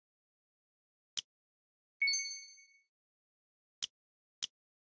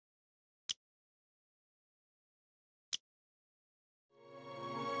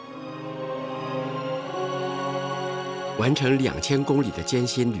完成2000公里的艰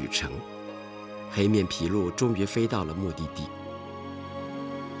辛旅程，黑面琵鹭终于飞到了目的地。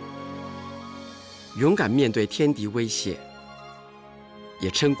勇敢面对天敌威胁，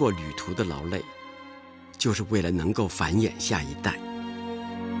也撑过旅途的劳累，就是为了能够繁衍下一代。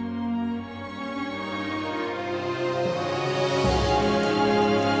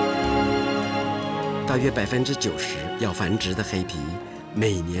大约90%要繁殖的黑皮，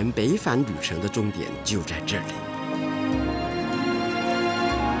每年北返旅程的终点就在这里。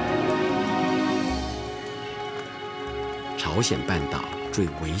朝鲜半岛最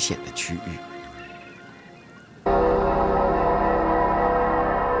危险的区域。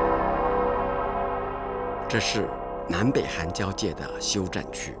这是南北韩交界的休战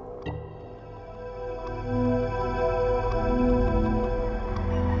区。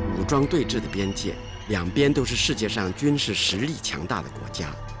武装对峙的边界，两边都是世界上军事实力强大的国家，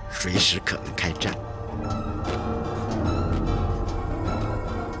随时可能开战。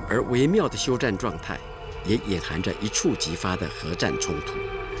而微妙的休战状态，也隐含着一触即发的核战冲突。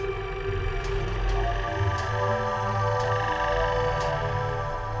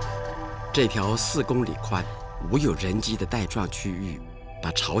这条4公里宽、无有人迹的带状区域，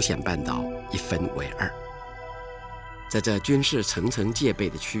把朝鲜半岛一分为2。在这军事层层戒备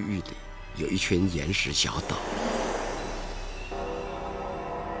的区域里，有一群岩石小岛，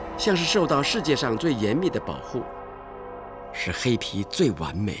像是受到世界上最严密的保护，是黑皮最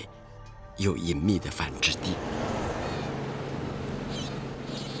完美又隐秘的繁殖地。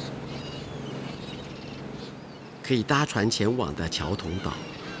可以搭船前往的桥头岛，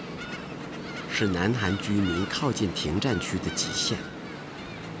是南韩居民靠近停战区的极限。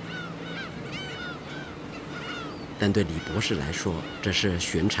但对李博士来说，这是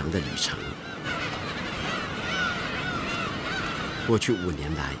寻常的旅程。过去5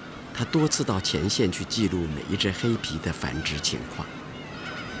年来，他多次到前线去记录每一只黑皮的繁殖情况。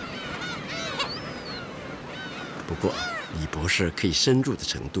不过，李博士可以深入的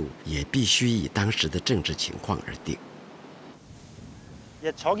程度，也必须以当时的政治情况而定。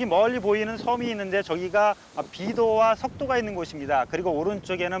 저기 멀리 보이는 섬이 있는데 저기가 비도와 석도가 있는 곳입니다. 그리고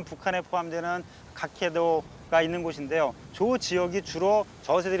오른쪽에는 북한에 포함되는 각해도가 있는 곳인데요. 저 지역이 주로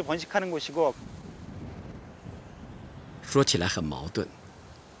저새들이 번식하는 곳이고. 说起来很矛盾，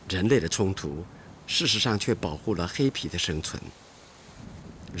人类的冲突，事实上却保护了黑皮的生存。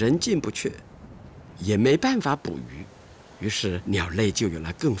人进不去，也没办法捕鱼，于是鸟类就有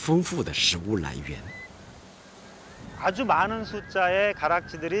了更丰富的食物来源。 아주 많은 숫자의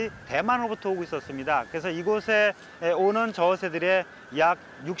가락지들이 대만으로부터 오고 있었습니다. 그래서 이곳에 오는 저새들의 약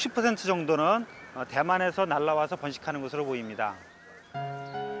 60% 정도는 대만에서 날아와서 번식하는 것으로 보입니다.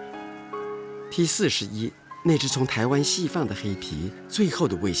 T41 那只从台湾西放的黑皮，最后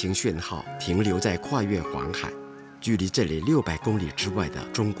的卫星讯号停留在跨越黄海，距离这里600公里之外的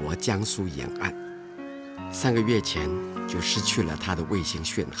中国江苏沿岸。3个月前就失去了它的卫星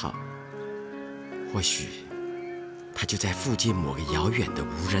讯号，或许。 它就在附近某个遥远的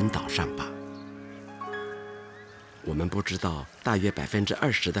无人岛上吧。我们不知道大约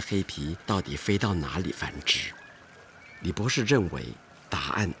20%的黑皮到底飞到哪里繁殖。李博士认为，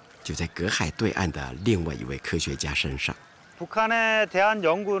答案就在隔海对岸的另外一位科学家身上。 북한에 대한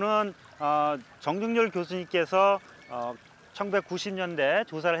연구는 정중열 교수님께서 1990년대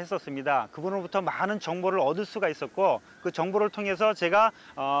조사를 했었습니다. 그분으로부터 많은 정보를 얻을 수가 있었고 그 정보를 통해서 제가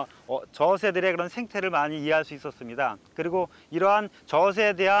저새들의 그런 생태를 많이 이해할 수 있었습니다. 그리고 이러한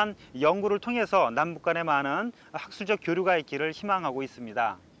저새에 대한 연구를 통해서 남북 간에 많은 학술적 교류가 있기를 희망하고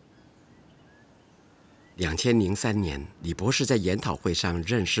있습니다. 2003年，李博士在研讨会上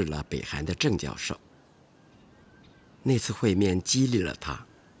认识了北韩的郑教授。那次会面激励了他，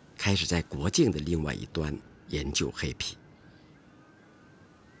开始在国境的另外一端研究黑皮。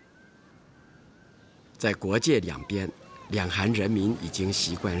 在国界两边，两韩人民已经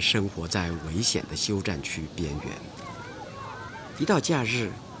习惯生活在危险的休战区边缘。一到假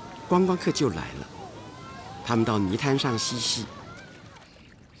日，观光客就来了，他们到泥滩上嬉戏。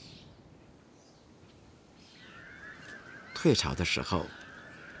退潮的时候，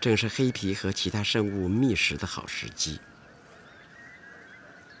正是黑皮和其他生物觅食的好时机。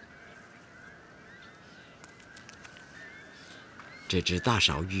这只大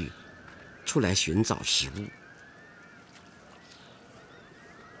勺鹬 出来寻找食物。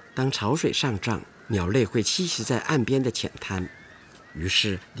当潮水上涨，鸟类会栖息在岸边的浅滩，于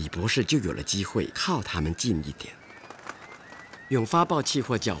是李博士就有了机会靠它们近一点。用发报器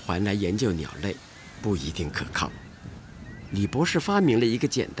或脚环来研究鸟类，不一定可靠。李博士发明了一个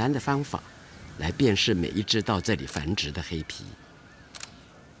简单的方法，来辨识每一只到这里繁殖的黑皮。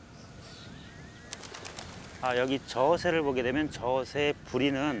 여기 저새를 보게 되면 저새의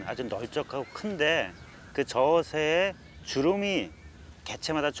부리는 아주 넓적하고 큰데 그 저새의 주름이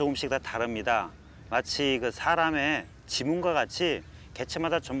개체마다 조금씩 다 다릅니다. 마치 그 사람의 지문과 같이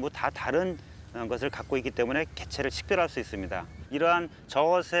개체마다 전부 다 다른 것을 갖고 있기 때문에 개체를 식별할 수 있습니다. 이러한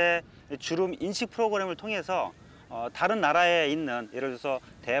저새 주름 인식 프로그램을 통해서 다른 나라에 있는 예를 들어서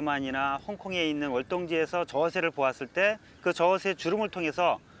대만이나 홍콩에 있는 월동지에서 저새를 보았을 때 그 저새 주름을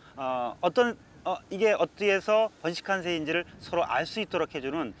통해서 이게 어디에서 번식한 새인지를 서로 알 수 있도록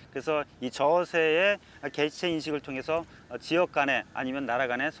해주는 그래서 이 저새의 개체 인식을 통해서 지역 간에 아니면 나라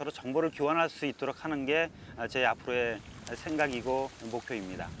간에 서로 정보를 교환할 수 있도록 하는 게 제 앞으로의 생각이고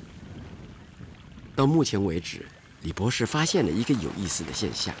목표입니다. 到目前为止，李博士发现了一个有意思的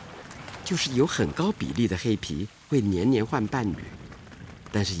现象，就是有很高比例的黑皮会年年换伴侣，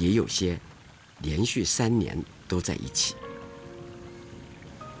但是也有些连续3年都在一起。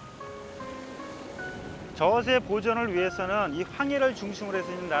 저새 보존을 위해서는 이 황해를 중심으로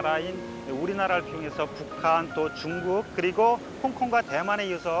해서 있는 나라인 우리나라를 비롯해서 북한 또 중국 그리고 홍콩과 대만에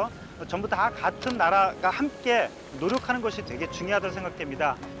이어서 전부 다 같은 나라가 함께 노력하는 것이 되게 중요하다고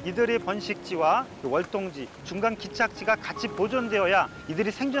생각됩니다. 이들의 번식지와 월동지, 중간 기착지가 같이 보존되어야 이들이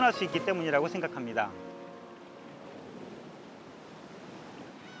생존할 수 있기 때문이라고 생각합니다.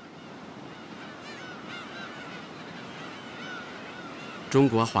 中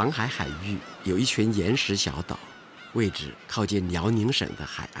国黄海海域有一群岩石小岛，位置靠近辽宁省的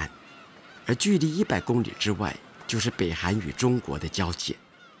海岸，而距离100公里之外就是北韩与中国的交界。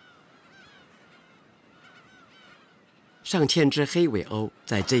上千只黑尾鸥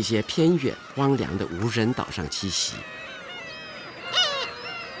在这些偏远荒凉的无人岛上栖息，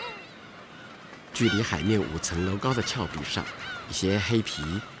距离海面5层楼高的峭壁上，一些黑皮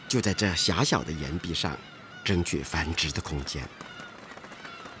就在这狭小的岩壁上争取繁殖的空间。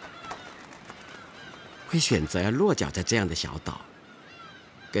 会选择落脚在这样的小岛，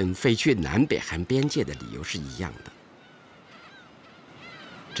跟飞去南北韩边界的理由是一样的。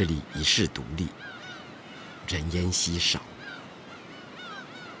这里一世独立，人烟稀少，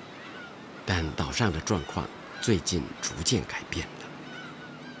但岛上的状况最近逐渐改变了。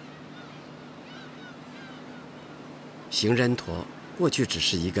行人坨过去只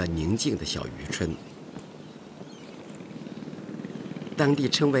是一个宁静的小渔村。 当地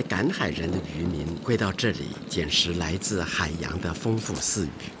称为赶海人的渔民会到这里捡拾来自海洋的丰富饲鱼。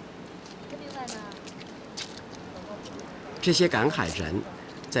这些赶海人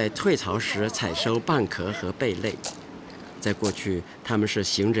在退潮时采收蚌壳和贝类，在过去他们是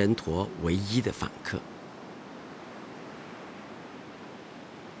行人坨唯一的访客。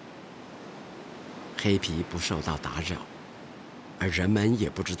黑皮不受到打扰，而人们也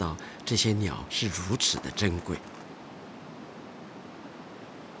不知道这些鸟是如此的珍贵。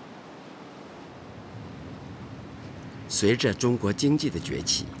 随着中国经济的崛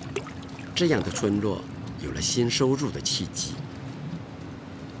起，这样的村落有了新收入的契机。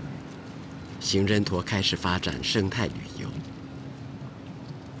行人坨开始发展生态旅游。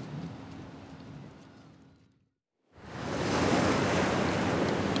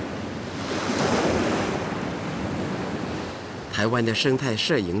台湾的生态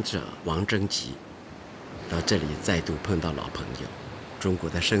摄影者王征吉到这里再度碰到老朋友，中国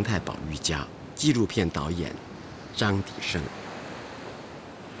的生态保育家、纪录片导演。 张迪生。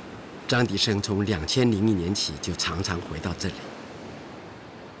张迪生从2001年起就常常回到这里。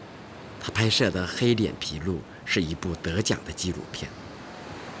他拍摄的《黑脸琵鹭》是一部得奖的纪录片。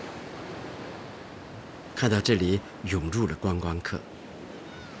看到这里涌入了观光客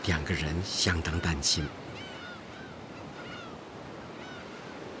，2个人相当担心。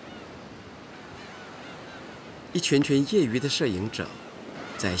一群群业余的摄影者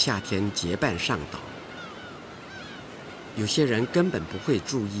在夏天结伴上岛。 有些人根本不会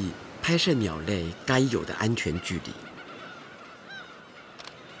注意拍摄鸟类该有的安全距离。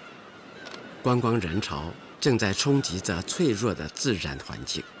观光人潮正在冲击着脆弱的自然环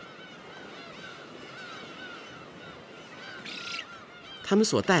境。他们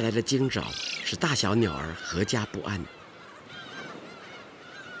所带来的惊扰使大小鸟儿阖家不安。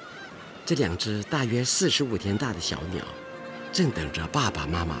这2只大约45天大的小鸟，正等着爸爸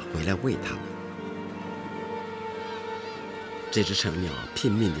妈妈回来喂它们。 这只成鸟拼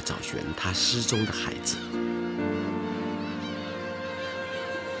命地找寻它失踪的孩子。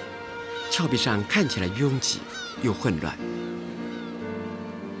峭壁上看起来拥挤又混乱，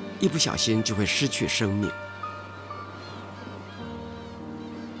一不小心就会失去生命。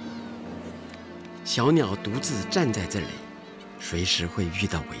小鸟独自站在这里，随时会遇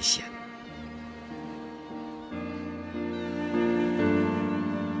到危险。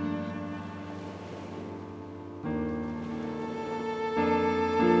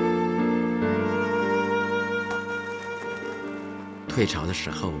退潮的时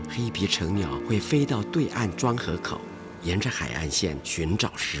候，黑皮成鸟会飞到对岸庄河口，沿着海岸线寻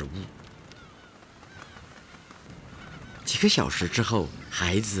找食物。几个小时之后，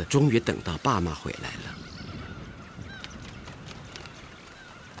孩子终于等到爸妈回来了。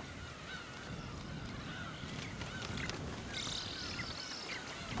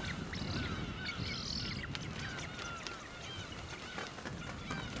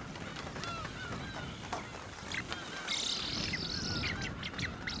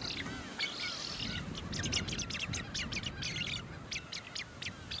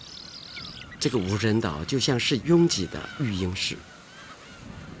这个无人岛就像是拥挤的育婴室。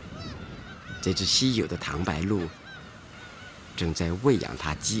这只稀有的唐白鹭正在喂养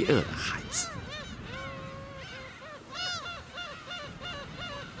它饥饿的孩子。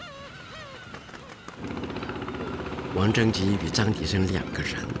王征吉与张迪生两个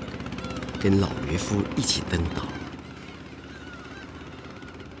人跟老渔夫一起登岛，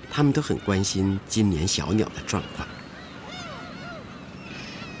他们都很关心今年小鸟的状况。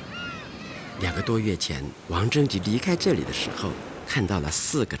2个多月前，王征吉离开这里的时候，看到了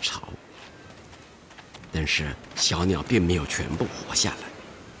4个巢，但是小鸟并没有全部活下来。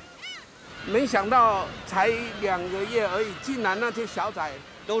没想到才2个月而已，竟然那些小崽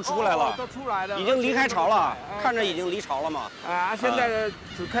都出来了，都出来了，已经离开巢了，看着已经离巢了嘛。现在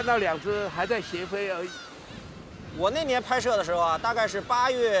只看到2只还在斜飞而已。我那年拍摄的时候啊，大概是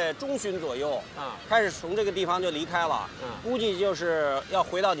8月中旬左右开始从这个地方就离开了，估计就是要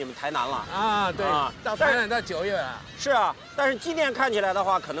回到你们台南了。对，到台南到9月了。是啊，但是今年看起来的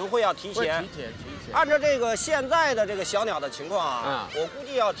话，可能会要提前。提前。按照这个现在的这个小鸟的情况啊，我估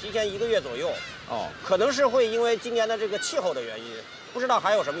计要提前1个月左右。可能是会因为今年的这个气候的原因，不知道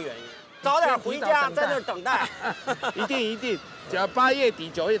还有什么原因。早点回家，在那儿等待。一定，只要8月底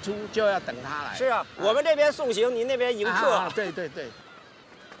9月初就要等它来。是啊，我们这边送行，您那边迎客。对。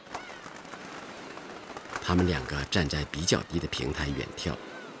他们2个站在比较低的平台远眺，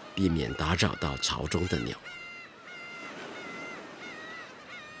避免打扰到巢中的鸟。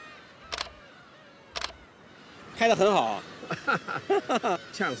拍得很好，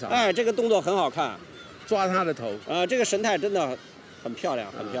呛手。哎，这个动作很好看，抓它的头。这个神态真的很漂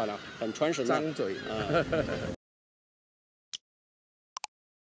亮，很传神。张嘴。